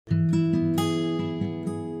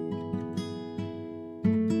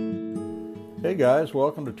Hey guys,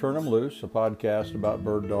 welcome to Turn 'em Loose, a podcast about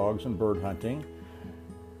bird dogs and bird hunting.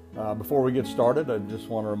 Before we get started, I just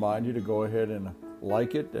want to remind you to go ahead and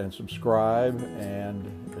like it and subscribe and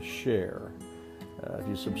share. If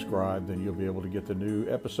you subscribe, then you'll be able to get the new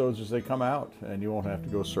episodes as they come out, and you won't have to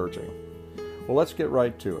go searching. Well, let's get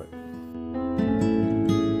right to it.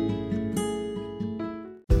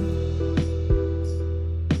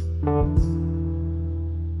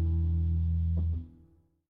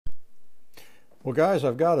 Well, guys,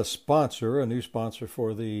 I've got a new sponsor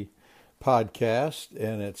for the podcast,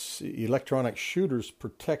 and it's Electronic Shooters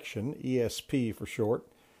Protection, ESP for short.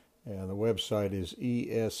 And the website is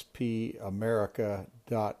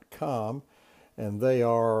espamerica.com. And they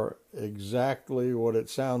are exactly what it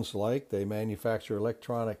sounds like. They manufacture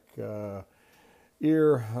electronic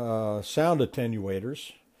ear sound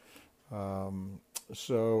attenuators.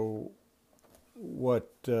 So what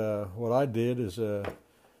I did is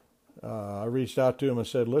I reached out to him and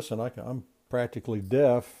said, listen, I'm practically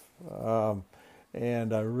deaf,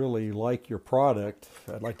 and I really like your product.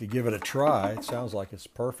 I'd like to give it a try. It sounds like it's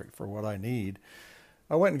perfect for what I need.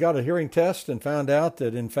 I went and got a hearing test and found out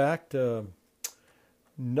that, in fact,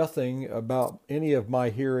 nothing about any of my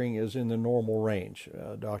hearing is in the normal range.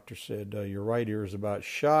 Doctor said, your right ear is about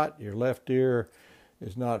shot, your left ear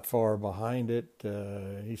is not far behind it.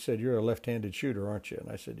 He said, you're a left-handed shooter, aren't you? And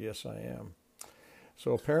I said, yes, I am.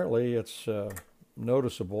 So apparently it's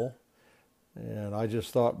noticeable, and I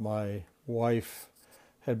just thought my wife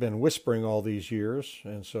had been whispering all these years,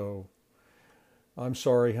 and so I'm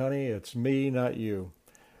sorry, honey, it's me, not you.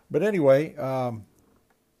 But anyway,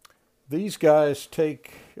 these guys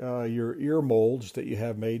take your ear molds that you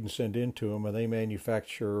have made and send into them, and they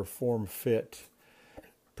manufacture form-fit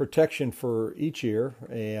protection for each ear,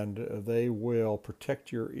 and they will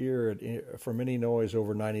protect your ear from any noise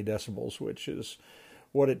over 90 decibels, which is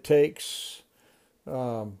what it takes.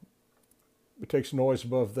 It takes noise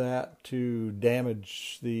above that to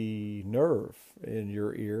damage the nerve in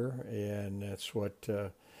your ear, and that's what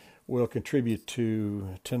will contribute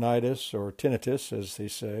to tinnitus, or tinnitus as they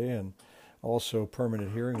say, and also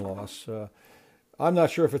permanent hearing loss. I'm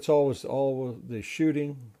not sure if it's always all the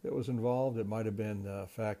shooting that was involved. It might have been the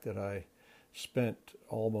fact that I spent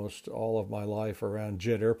almost all of my life around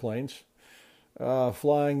jet airplanes,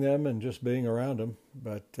 flying them and just being around them.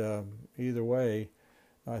 But either way,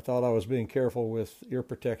 I thought I was being careful with ear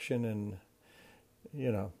protection, and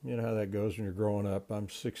you know how that goes when you're growing up. I'm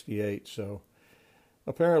 68, so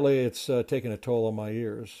apparently it's taken a toll on my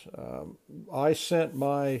ears. I sent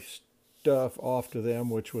my stuff off to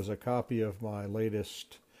them, which was a copy of my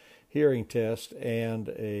latest hearing test and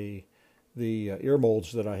the ear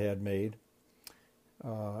molds that I had made,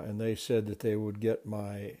 and they said that they would get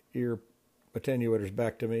my ear attenuators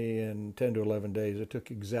back to me in 10 to 11 days. It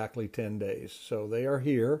took exactly 10 days. So they are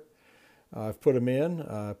here. I've put them in.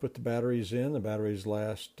 I put the batteries in. The batteries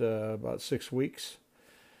last about 6 weeks.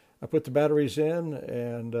 I put the batteries in,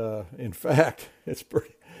 and in fact, it's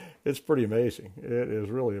pretty amazing. It is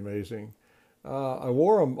really amazing. I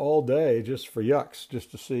wore them all day just for yucks,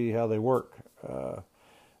 just to see how they work.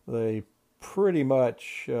 They pretty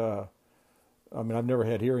much... I've never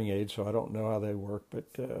had hearing aids, so I don't know how they work, but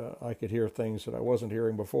I could hear things that I wasn't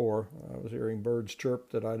hearing before. I was hearing birds chirp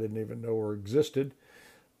that I didn't even know were existed.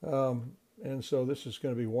 And so this is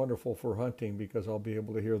going to be wonderful for hunting, because I'll be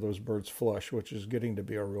able to hear those birds flush, which is getting to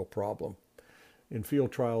be a real problem in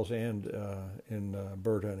field trials and in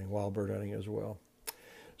bird hunting, wild bird hunting as well.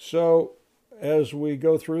 So as we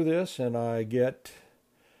go through this and I get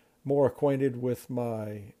more acquainted with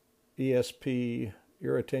my ESP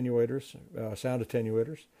ear attenuators, sound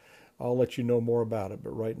attenuators, I'll let you know more about it.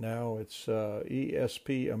 But right now it's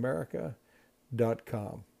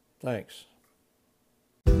espamerica.com. Thanks.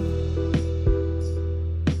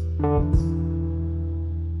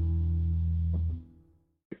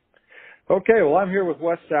 Okay, well, I'm here with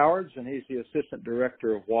Wes Sowards, and he's the Assistant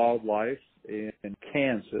Director of Wildlife in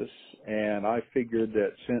Kansas. And I figured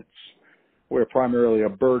that since we're primarily a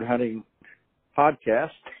bird hunting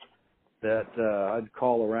podcast, that I'd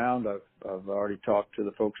call around. I've already talked to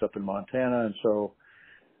the folks up in Montana, and so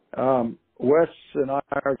Wes and I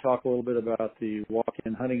are talk a little bit about the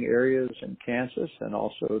walk-in hunting areas in Kansas, and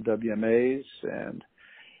also WMAs and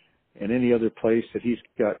any other place that he's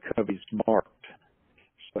got coveys marked.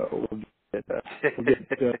 So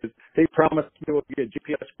he promised me we'll get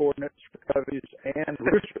GPS coordinates for coveys and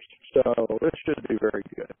roosters. So this should be very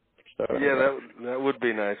good. So, yeah, that would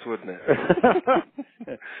be nice, wouldn't it?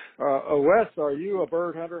 Wes, are you a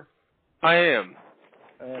bird hunter? I am.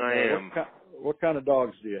 And, I am. What kind of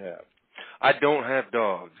dogs do you have? I don't have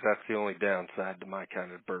dogs. That's the only downside to my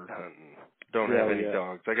kind of bird hunting. don't Yeah, have any yeah.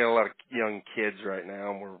 dogs. I got a lot of young kids right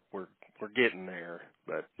now, and we're getting there,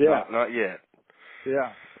 but Yeah, not yet.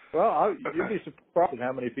 yeah. Well, you'd be surprised at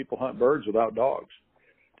how many people hunt birds without dogs.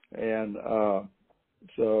 And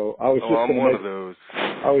so I was Oh, just I'm going to one make of those.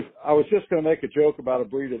 I was just going to make a joke about a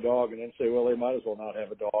breed of dog, and then say, well, they might as well not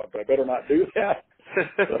have a dog, but I better not do that.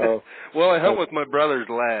 So, Well, I hunt with my brother's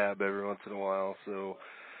lab every once in a while, so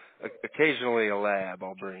occasionally a lab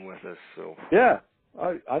I'll bring with us. So yeah,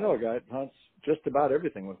 I know a guy that hunts just about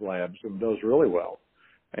everything with labs and does really well.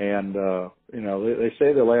 And they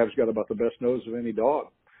say the lab's got about the best nose of any dog.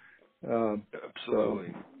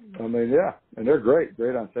 absolutely. So, I mean, yeah, and they're great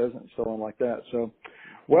on pheasant and so on like that. So,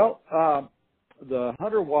 well, the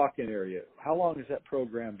hunter walk-in area, how long has that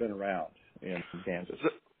program been around in Kansas?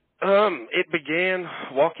 It began,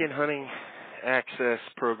 walk-in hunting access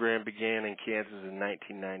program began in Kansas in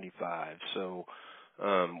 1995. So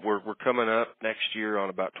we're coming up next year on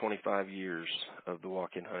about 25 years of the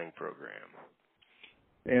walk-in hunting program.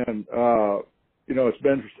 And I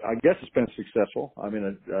guess it's been successful. I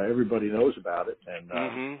mean, everybody knows about it. And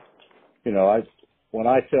when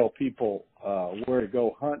I tell people where to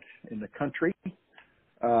go hunt in the country,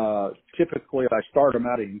 typically I start them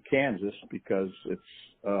out in Kansas because it's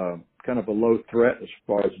kind of a low threat as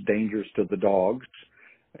far as dangers to the dogs,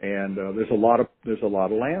 and there's a lot of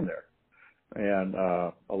land there, and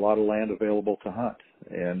a lot of land available to hunt,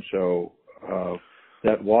 and so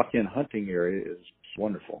that walk-in hunting area is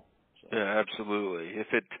wonderful. So. Yeah, absolutely.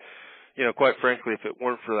 If it, quite frankly, if it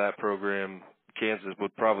weren't for that program, Kansas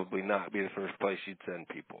would probably not be the first place you'd send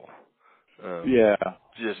people. Yeah.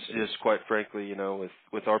 Just quite frankly,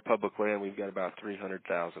 with our public land, we've got about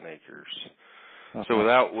 300,000 acres. Uh-huh. So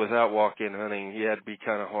without walk-in hunting, yeah, it'd be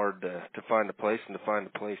kind of hard to find a place and to find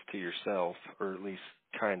a place to yourself, or at least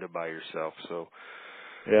kind of by yourself. So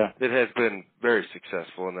yeah, it has been very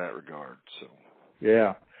successful in that regard. So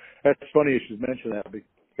yeah, that's funny you should mention that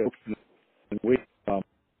because we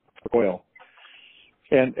quail,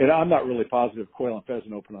 and I'm not really positive quail and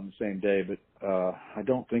pheasant open on the same day, but I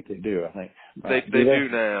don't think they do. I think they do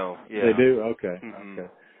now. Yeah, they do. Okay, mm-hmm.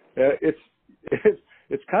 Okay.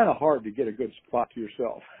 It's kind of hard to get a good spot to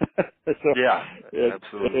yourself. So yeah,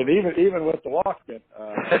 absolutely. And even with the walk-in.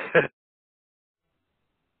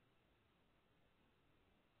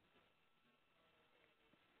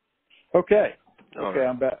 Okay. Right.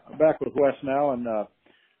 I'm back with Wes now, and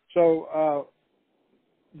so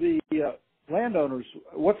the landowners,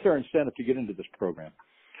 what's their incentive to get into this program?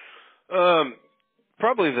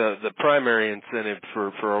 Probably the primary incentive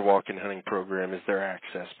for our walk-in hunting program is their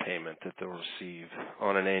access payment that they'll receive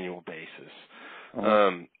on an annual basis.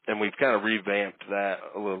 Uh-huh. And we've kind of revamped that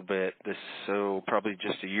a little bit probably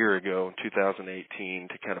just a year ago, in 2018,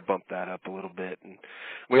 to kind of bump that up a little bit. And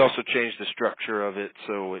we also changed the structure of it,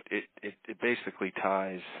 so it basically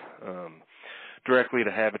ties directly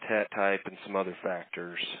to habitat type and some other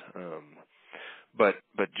factors. But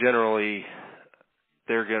generally,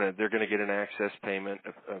 they're gonna get an access payment,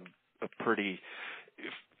 a pretty.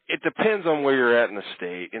 It depends on where you're at in the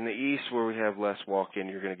state. In the east, where we have less walk-in,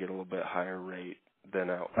 you're going to get a little bit higher rate than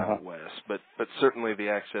out west. But certainly the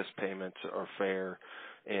access payments are fair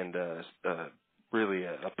and really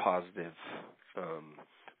a positive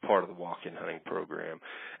part of the walk-in hunting program.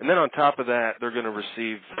 And then on top of that, they're going to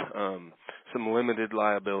receive some limited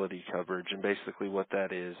liability coverage. And basically what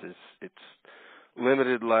that is it's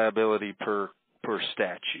limited liability per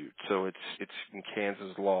statute. So it's in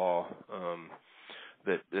Kansas law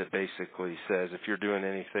that basically says if you're doing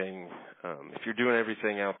everything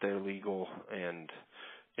out there legal and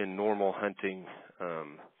in normal hunting,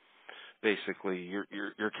 basically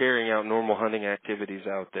you're carrying out normal hunting activities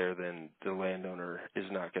out there, then the landowner is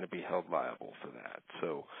not going to be held liable for that.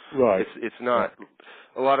 So Right. It's not.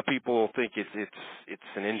 A lot of people think it's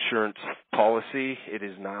an insurance policy. It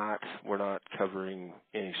is not. We're not covering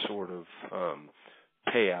any sort of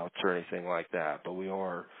payouts or anything like that, but we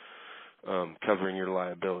are covering your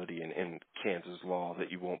liability in Kansas law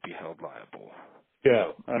that you won't be held liable.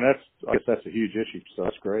 Yeah, and I guess that's a huge issue. So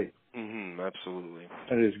that's great. Absolutely.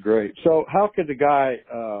 That is great. So how could a guy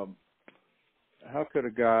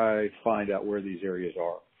find out where these areas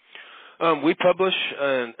are? We publish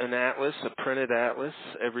an atlas, a printed atlas,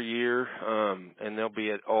 every year, and they'll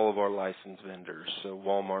be at all of our licensed vendors. So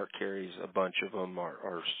Walmart carries a bunch of them.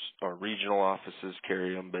 Our regional offices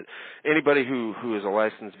carry them. But anybody who is a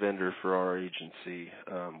licensed vendor for our agency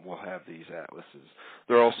will have these atlases.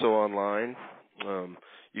 They're also online.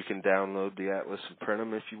 You can download the atlas and print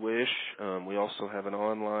them if you wish. We also have an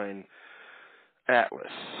online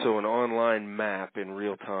atlas, so an online map in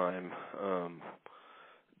real time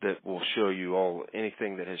that will show you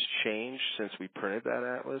anything that has changed since we printed that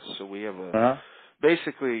atlas. So we have Uh-huh.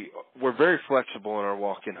 basically, we're very flexible in our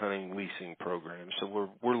walk-in hunting leasing program. So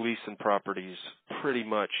we're leasing properties pretty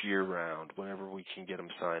much year-round whenever we can get them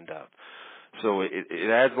signed up. So it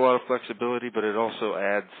adds a lot of flexibility, but it also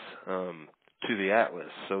adds to the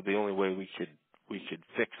atlas. So the only way we could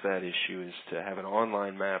fix that issue is to have an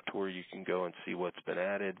online map to where you can go and see what's been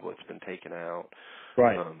added, what's been taken out,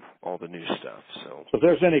 Right. all the new stuff. So if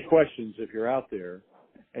there's any questions, if you're out there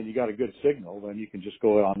and you got a good signal, then you can just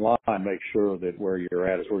go online, make sure that where you're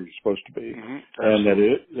at is where you're supposed to be, and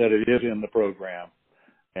that it is in the program,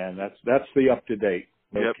 and that's the up to date.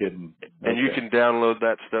 No Yep. kidding. And Okay. you can download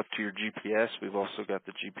that stuff to your GPS. We've also got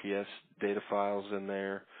the GPS data files in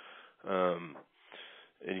there. And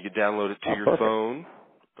you can download it to your perfect. phone,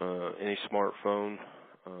 any smartphone,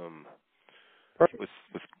 Perfect.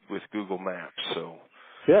 with Google Maps. So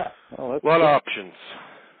Yeah. Well, that's a lot of options.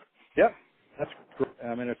 Yep. That's great.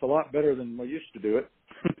 I mean, it's a lot better than we used to do it.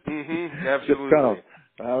 Absolutely. Just kind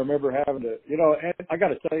of, I remember having to, and I got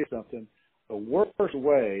to tell you something. The worst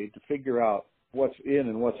way to figure out what's in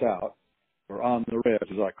and what's out, or on the res,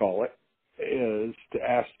 as I call it, is to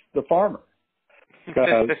ask the farmer.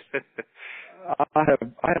 Because I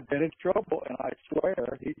have been in trouble, and I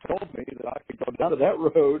swear he told me that I could go down to that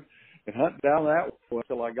road and hunt down that way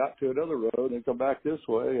until I got to another road and come back this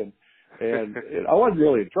way. And I wasn't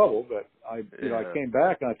really in trouble, but I came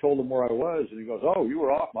back and I told him where I was, and he goes, "Oh, you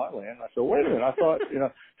were off my land." I said, "Wait a minute, I thought,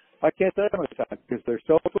 I can't say how many times because they're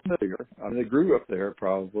so familiar. I mean, they grew up there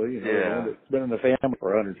probably. It's been in the family for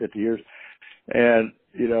 150 years, and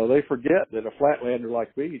they forget that a flatlander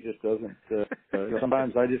like me just doesn't.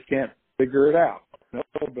 Sometimes I just can't figure it out. But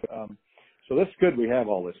so that's good. We have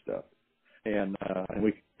all this stuff, and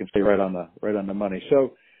we can stay right on the money.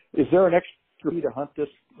 So, is there an extra fee to hunt this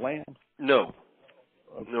land? No.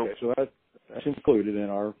 Okay, Nope. so that's included in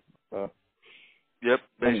our. Yep.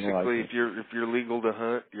 Basically, license. if you're legal to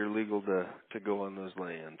hunt, you're legal to go on those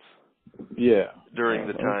lands. Yeah. During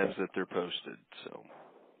the times that they're posted. So.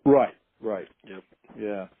 Right. Yep.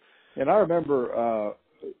 Yeah. And I remember a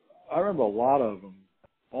lot of them,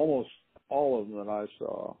 almost all of them that I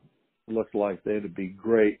saw looked like they'd be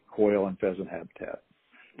great quail and pheasant habitat.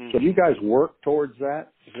 Mm-hmm. So do you guys work towards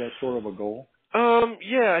that? Is that sort of a goal?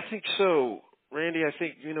 Yeah, I think so. Randy, I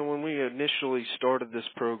think, when we initially started this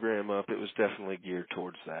program up, it was definitely geared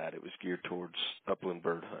towards that. It was geared towards upland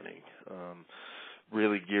bird hunting,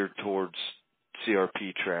 really geared towards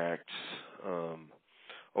CRP tracts,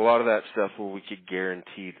 a lot of that stuff where we could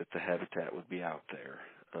guarantee that the habitat would be out there.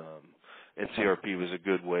 And CRP was a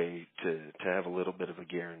good way to have a little bit of a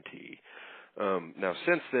guarantee. Now,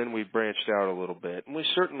 since then, we've branched out a little bit, and we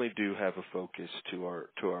certainly do have a focus to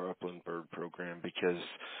our upland bird program because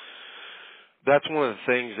that's one of the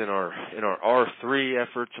things in our R3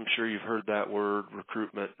 efforts. I'm sure you've heard that word: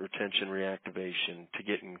 recruitment, retention, reactivation, to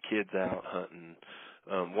getting kids out hunting.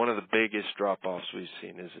 One of the biggest drop-offs we've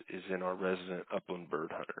seen is in our resident upland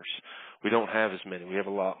bird hunters. We don't have as many. We have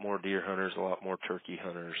a lot more deer hunters, a lot more turkey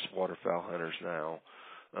hunters, waterfowl hunters now.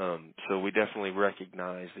 So we definitely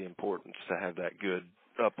recognize the importance to have that good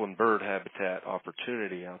upland bird habitat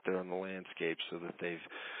opportunity out there on the landscape so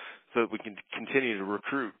that we can continue to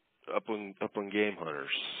recruit upland game hunters.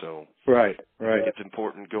 So right. I think it's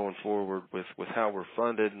important going forward with how we're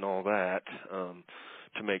funded and all that,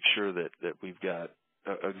 to make sure that we've got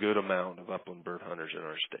a good amount of upland bird hunters in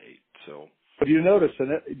our state. So, but do you notice an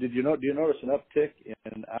uptick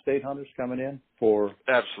in out-of-state hunters coming in for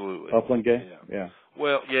absolutely upland game? Yeah.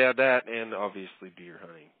 Well, yeah, that and obviously deer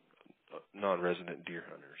hunting, non-resident deer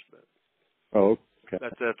hunters. But okay.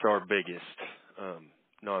 That's our biggest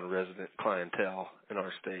non-resident clientele in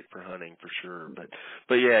our state for hunting for sure.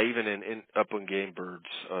 But yeah, even in upland game birds,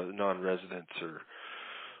 non-residents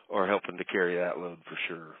are helping to carry that load for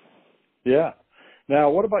sure. Yeah.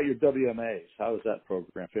 Now, what about your WMAs? How does that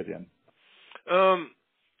program fit in? So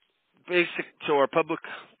our public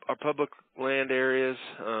land areas,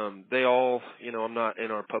 they all, I'm not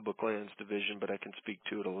in our public lands division, but I can speak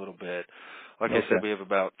to it a little bit. Like I said, we have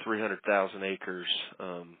about 300,000 acres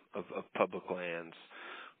of public lands.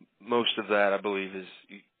 Most of that, I believe,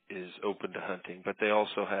 is open to hunting, but they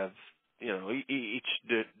also have, each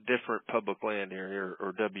different public land area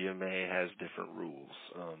or WMA has different rules.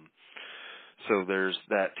 So there's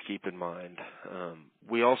that to keep in mind.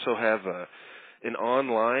 We also have an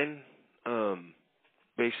online,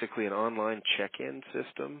 basically an online check-in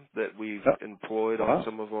system that we've employed on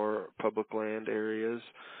some of our public land areas.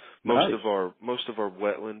 Most of our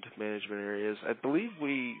wetland management areas. I believe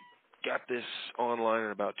we got this online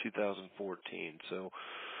in about 2014. So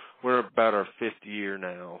we're about our 5th year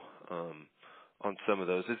now on some of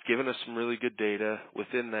those. It's given us some really good data.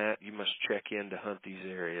 Within that, you must check in to hunt these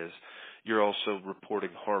areas. You're also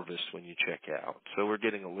reporting harvest when you check out. So we're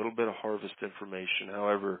getting a little bit of harvest information.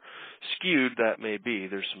 However skewed that may be,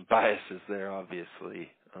 there's some biases there,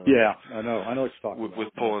 obviously. Yeah, I know what you're talking about.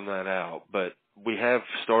 With pulling that out. But we have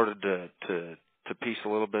started to piece a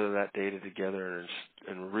little bit of that data together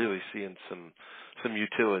and really seeing some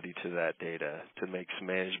utility to that data to make some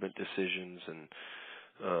management decisions and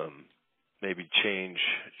maybe change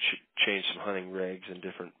some hunting regs and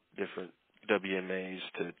different WMAs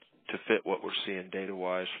to fit what we're seeing data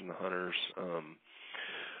wise from the hunters.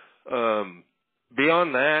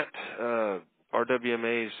 Beyond that, our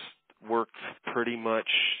WMAs work pretty much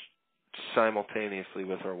simultaneously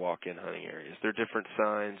with our walk-in hunting areas. They're different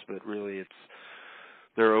signs, but really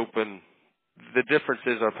they're open. The difference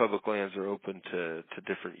is our public lands are open to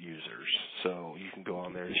different users. So you can go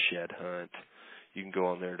on there to shed hunt. You can go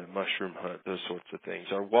on there to mushroom hunt, those sorts of things.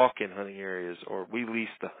 Our walk-in hunting areas, or we lease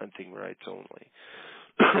the hunting rights only.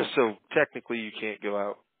 So technically you can't go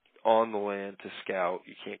out on the land to scout.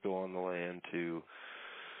 You can't go on the land to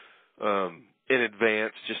in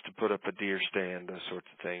advance just to put up a deer stand, those sorts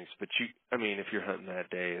of things. But if you're hunting that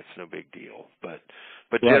day, it's no big deal. But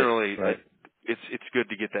generally, right. It's good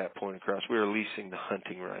to get that point across. We are leasing the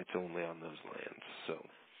hunting rights only on those lands. So.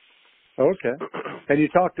 Okay. And you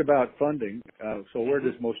talked about funding. So where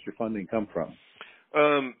does most of your funding come from?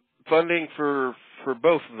 Funding for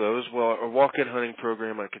both of those, well, our walk-in hunting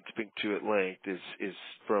program I can speak to at length is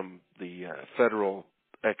from the federal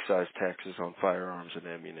excise taxes on firearms and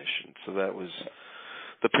ammunition. So that was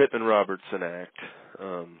the Pittman-Robertson Act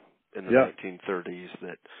in the 1930s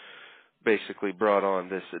that basically brought on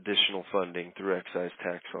this additional funding through excise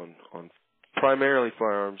tax on primarily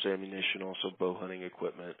firearms, ammunition, also bow hunting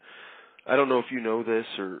equipment. I don't know if you know this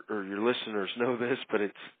or your listeners know this, but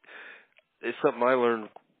it's something I learned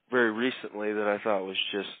very recently that I thought was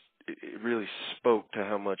just, it really spoke to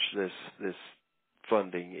how much this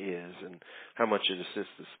funding is and how much it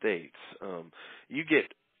assists the states.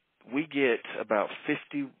 We get about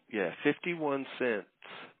 51 cents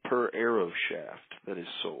per arrow shaft that is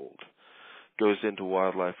sold goes into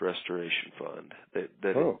Wildlife Restoration Fund that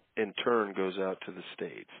in turn goes out to the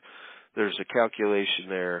states. There's a calculation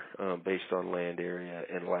there based on land area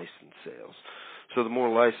and license sales. So the more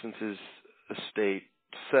licenses a state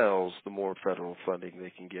sells, the more federal funding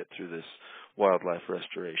they can get through this wildlife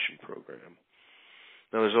restoration program.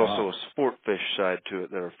 Now there's also a sport fish side to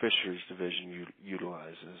it that our fisheries division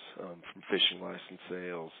utilizes from fishing license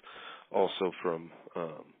sales, also from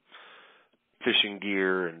fishing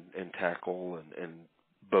gear and tackle and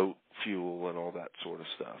boat fuel and all that sort of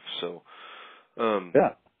stuff. So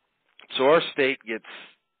so our state gets,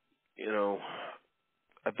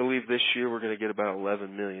 I believe this year we're going to get about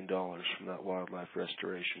 $11 million from that wildlife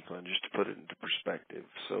restoration fund, just to put it into perspective.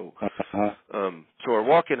 So, so our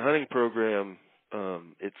walk-in hunting program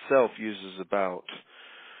itself uses about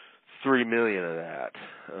 $3 million of that.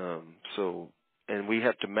 And we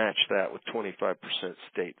have to match that with 25%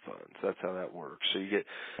 state funds. That's how that works. So you get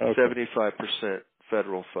 75%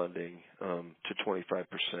 federal funding to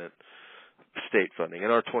 25% state funding,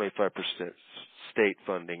 and our 25% state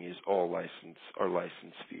funding is all our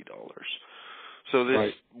license fee dollars. So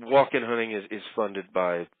this walk-in hunting is funded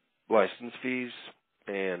by license fees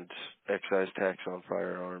and excise tax on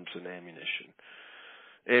firearms and ammunition.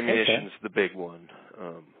 Ammunition's the big one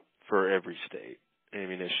for every state.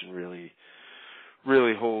 Ammunition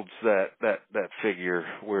really holds that figure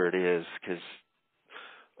where it is, because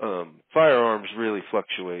firearms really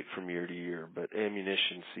fluctuate from year to year, but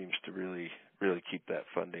ammunition seems to really keep that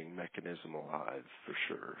funding mechanism alive for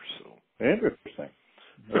sure. So interesting.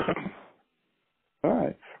 All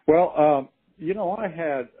right. Well, I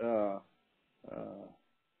had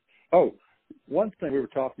one thing we were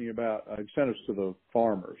talking about, incentives to the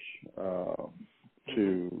farmers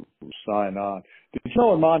to sign on. Did you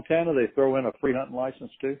know in Montana they throw in a free hunting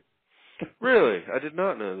license too? Really? I did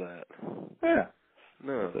not know that. Yeah.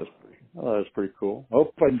 No. That's pretty cool. I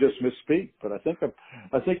hope I didn't just misspeak, but I think it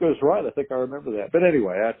was right. I think I remember that. But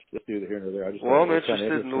anyway, that's just neither here nor there. I'm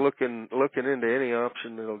interested in looking into any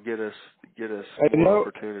option that'll get us more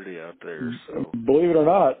opportunity out there. So believe it or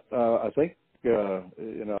not, I think I'm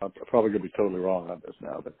probably going to be totally wrong on this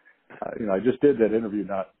now, but I just did that interview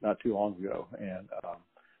not too long ago,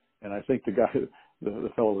 and I think the guy, the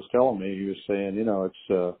fellow was telling me, he was saying,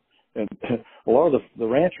 it's and a lot of the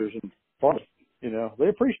ranchers and farmers, they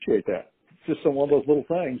appreciate that. It's just one of those little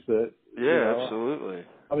things that. Yeah, absolutely.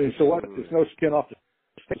 I mean, so what? It's no skin off the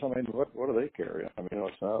face. I mean, what do they care? I mean,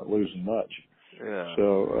 it's not losing much. Yeah.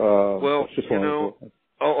 So, Well, just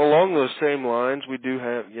along those same lines, we do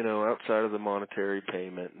have, outside of the monetary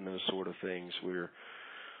payment and those sort of things, we've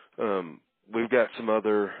got some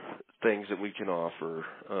other things that we can offer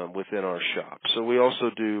within our shop. So we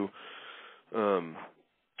also do,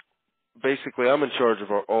 basically, I'm in charge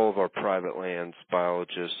of all of our private lands,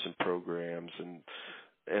 biologists and programs,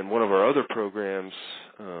 and one of our other programs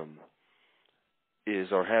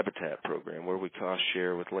is our habitat program, where we cost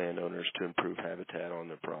share with landowners to improve habitat on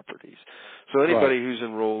their properties. So anybody who's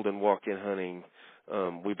enrolled in walk-in hunting,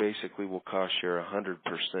 we basically will cost share 100%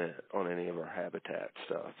 on any of our habitat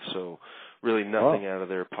stuff. So really nothing out of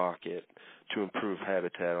their pocket to improve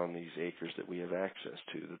habitat on these acres that we have access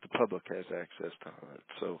to, that the public has access to hunt.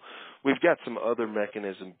 So we've got some other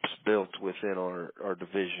mechanisms built within our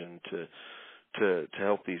division to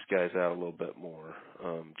help these guys out a little bit more,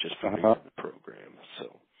 just for being in the program.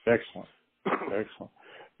 So excellent.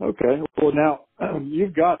 Okay. Well, now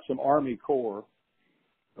you've got some Army Corps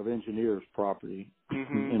of Engineers property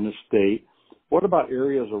in the state. What about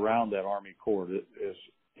areas around that Army Corps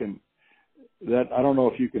that I don't know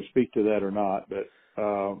if you can speak to that or not, but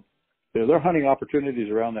are there hunting opportunities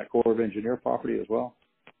around that Corps of Engineer property as well?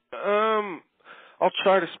 I'll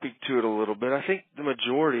try to speak to it a little bit. I think the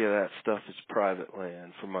majority of that stuff is private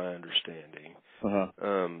land, from my understanding.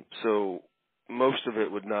 So most of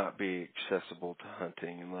it would not be accessible to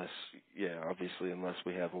hunting unless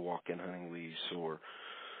we have a walk-in hunting lease, or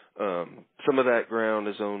some of that ground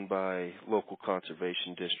is owned by local conservation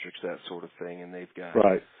districts, that sort of thing, and they've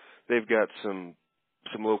got some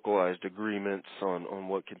localized agreements on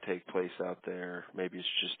what can take place out there. Maybe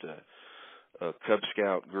it's just a Cub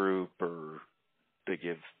Scout group, or they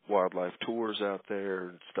give wildlife tours out there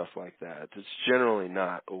and stuff like that. It's generally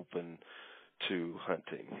not open to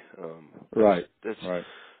hunting. That's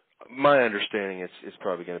my understanding. It's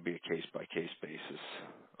probably going to be a case-by-case basis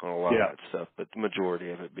on a lot of that stuff, but the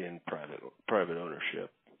majority of it being private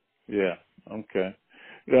ownership. Yeah. Okay.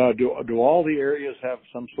 Do all the areas have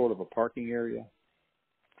some sort of a parking area?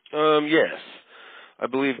 Yes, I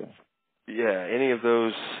believe. Yeah, any of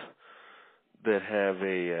those that have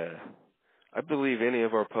I believe any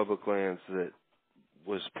of our public lands that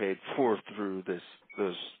was paid for through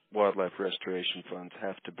those wildlife restoration funds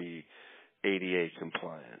have to be ADA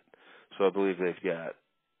compliant. So I believe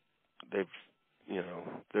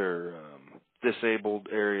they're disabled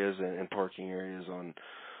areas and parking areas on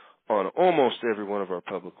almost every one of our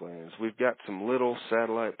public lands. We've got some little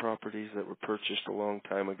satellite properties that were purchased a long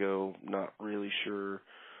time ago. Not really sure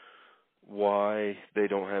why they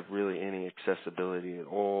don't have really any accessibility at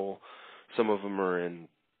all. Some of them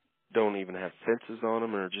don't even have fences on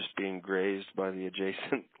them, and are just being grazed by the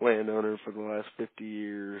adjacent landowner for the last 50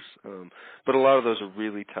 years. But a lot of those are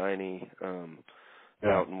really tiny,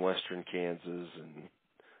 out in western Kansas,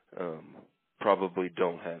 and probably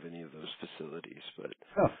don't have any of those facilities. But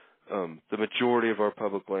the majority of our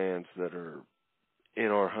public lands that are in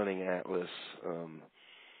our hunting atlas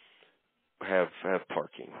have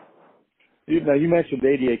parking. Now, you mentioned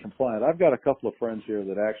ADA compliant. I've got a couple of friends here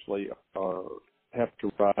that actually have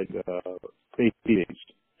to ride ATVs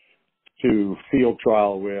to field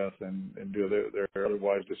trial with and do they're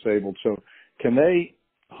otherwise disabled. So can they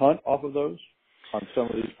hunt off of those on some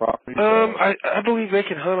of these properties? I believe they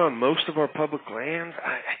can hunt on most of our public lands.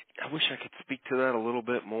 I wish I could speak to that a little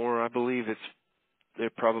bit more. I believe there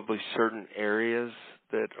are probably certain areas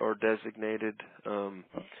that are designated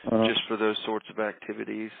just for those sorts of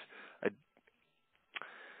activities.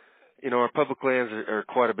 Our public lands are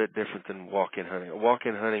quite a bit different than walk-in hunting.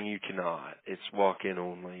 Walk-in hunting, you cannot. It's walk-in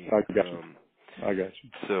only. I got you.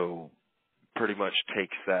 So pretty much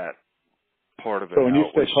takes that part of it out. So when you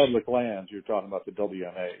out, say public lands, you're talking about the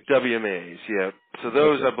WMAs. WMAs, yeah. So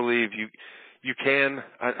those, I believe, you can.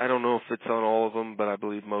 I don't know if it's on all of them, but I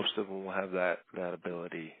believe most of them will have that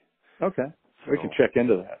ability. Okay. So, we can check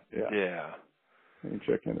into that. Yeah. We can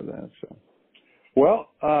check into that. So, well,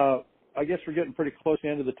 I guess we're getting pretty close to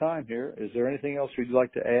the end of the time here. Is there anything else you'd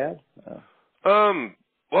like to add?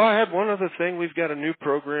 Well, I had one other thing. We've got a new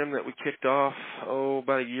program that we kicked off,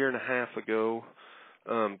 about a year and a half ago,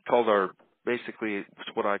 called basically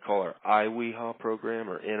it's what I call our WIHA program,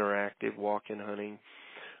 or interactive walk-in hunting.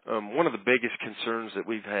 One of the biggest concerns that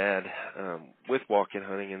we've had with walk-in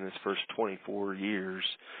hunting in this first 24 years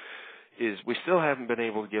is we still haven't been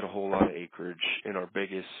able to get a whole lot of acreage in our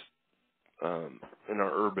biggest in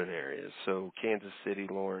our urban areas, so Kansas City,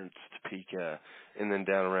 Lawrence, Topeka, and then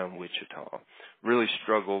down around Wichita. Really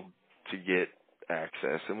struggled to get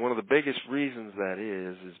access, and one of the biggest reasons that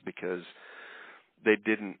is because they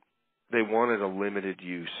didn't they wanted a limited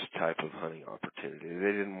use type of hunting opportunity.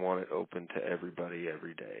 They didn't want it open to everybody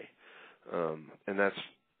every day. And that's,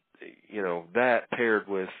 that paired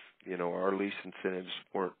with, our lease incentives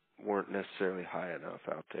weren't necessarily high enough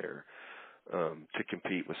out there to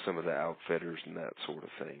compete with some of the outfitters and that sort of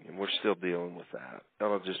thing. And we're still dealing with that.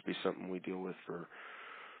 That'll just be something we deal with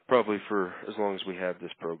probably for as long as we have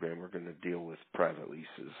this program. We're going to deal with private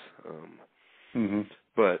leases.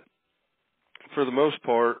 But for the most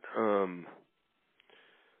part,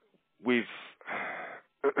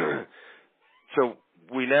 so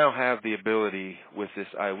we now have the ability with this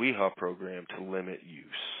WIHA program to limit use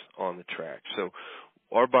on the track. So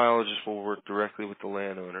our biologists will work directly with the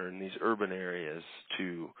landowner in these urban areas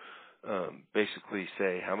to basically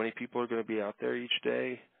say how many people are going to be out there each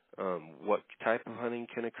day, what type of hunting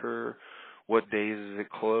can occur, what days is it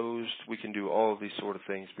closed. We can do all of these sort of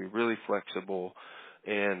things, be really flexible,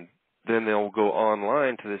 and then they'll go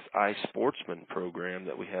online to this iSportsman program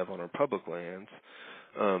that we have on our public lands,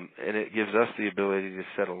 and it gives us the ability to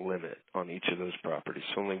set a limit on each of those properties.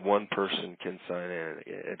 So only one person can sign in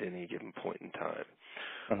at any given point in time.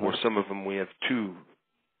 Or some of them we have two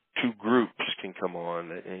groups can come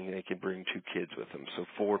on, and they can bring 2 kids with them, so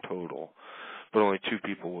 4 total, but only 2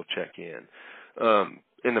 people will check in.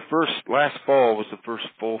 In the last fall was the first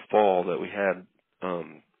full fall that we had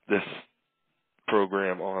this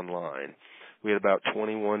program online. We had about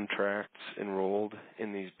 21 tracts enrolled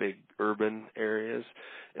in these big urban areas,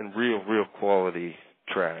 and real quality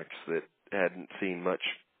tracts that hadn't seen much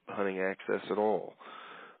hunting access at all.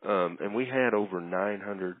 And we had over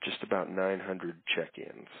 900, just about 900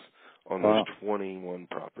 check-ins on those 21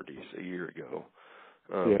 properties a year ago.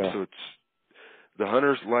 So the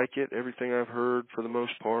hunters like it. Everything I've heard for the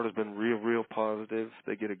most part has been real positive.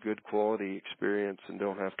 They get a good quality experience and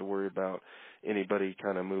don't have to worry about anybody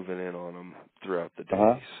kind of moving in on them throughout the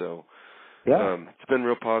day. So it's been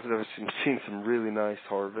real positive. I've seen some really nice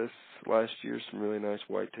harvests last year, some really nice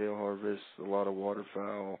whitetail harvests, a lot of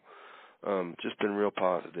waterfowl. Just been real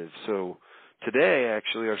positive. So today,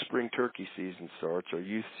 actually, our spring turkey season starts, our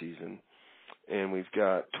youth season, and we've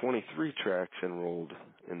got 23 tracts enrolled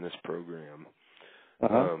in this program.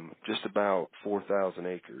 Just about 4,000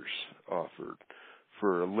 acres offered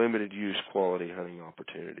for a limited use quality hunting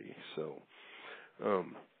opportunity. So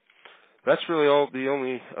that's really the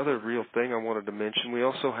only other real thing I wanted to mention. We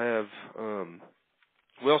also have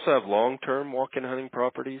long-term walk-in hunting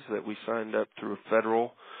properties that we signed up through a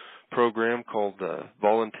federal program called the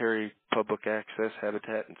Voluntary Public Access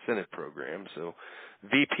Habitat Incentive Program. So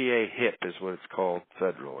VPA HIP is what it's called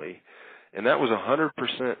federally. And that was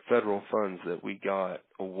 100% federal funds that we got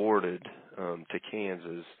awarded to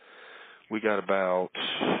Kansas. We got about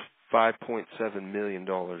 $5.7 million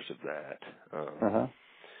of that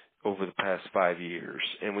over the past 5 years.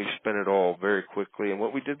 And we spent it all very quickly. And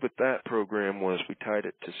what we did with that program was we tied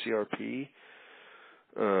it to CRP.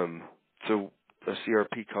 So a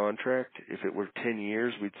CRP contract, if it were 10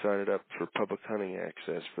 years, we'd sign it up for public hunting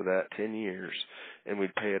access for that 10 years, and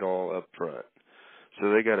we'd pay it all up front. So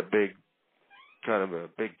they got a big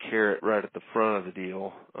carrot right at the front of the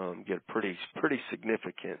deal, get a pretty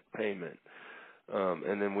significant payment,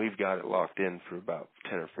 and then we've got it locked in for about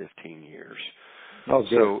 10 or 15 years. Oh, good.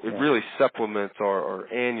 So it really supplements our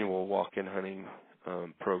annual walk-in hunting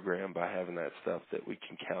program by having that stuff that we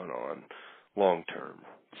can count on long term.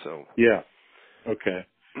 So okay.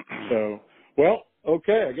 So, well,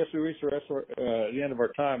 okay. I guess we reached the end of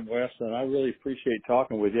our time, Wes, and I really appreciate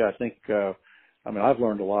talking with you. I think, I've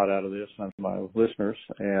learned a lot out of this and my listeners,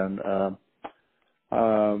 and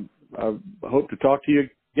I hope to talk to you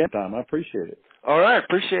again, Tom. I appreciate it. All right.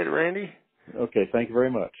 Appreciate it, Randy. Okay. Thank you very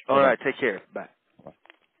much. All right. Take care. Bye.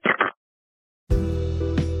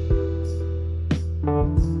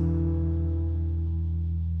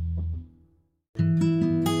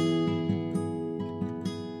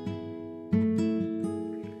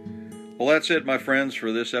 Well, that's it, my friends,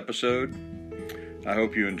 for this episode. I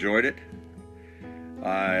hope you enjoyed it.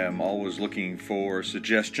 I am always looking for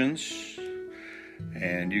suggestions,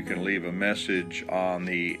 and you can leave a message on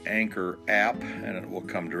the Anchor app, and it will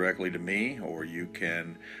come directly to me, or you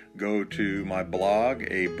can go to my blog,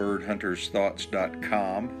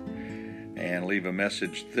 abirdhuntersthoughts.com, and leave a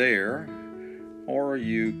message there, or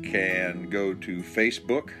you can go to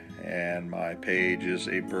Facebook, and my page is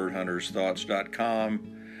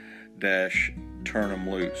abirdhuntersthoughts.com/turn 'em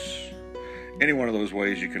loose. Any one of those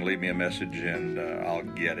ways you can leave me a message, and I'll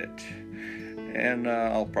get it. And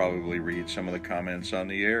I'll probably read some of the comments on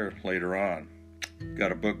the air later on.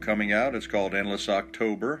 Got a book coming out. It's called Endless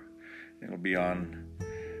October. It'll be on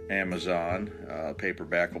Amazon.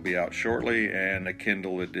 Paperback will be out shortly, and a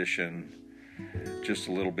Kindle edition just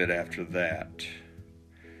a little bit after that.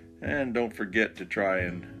 And don't forget to try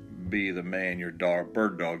and be the man your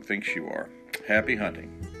bird dog thinks you are. Happy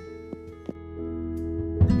hunting.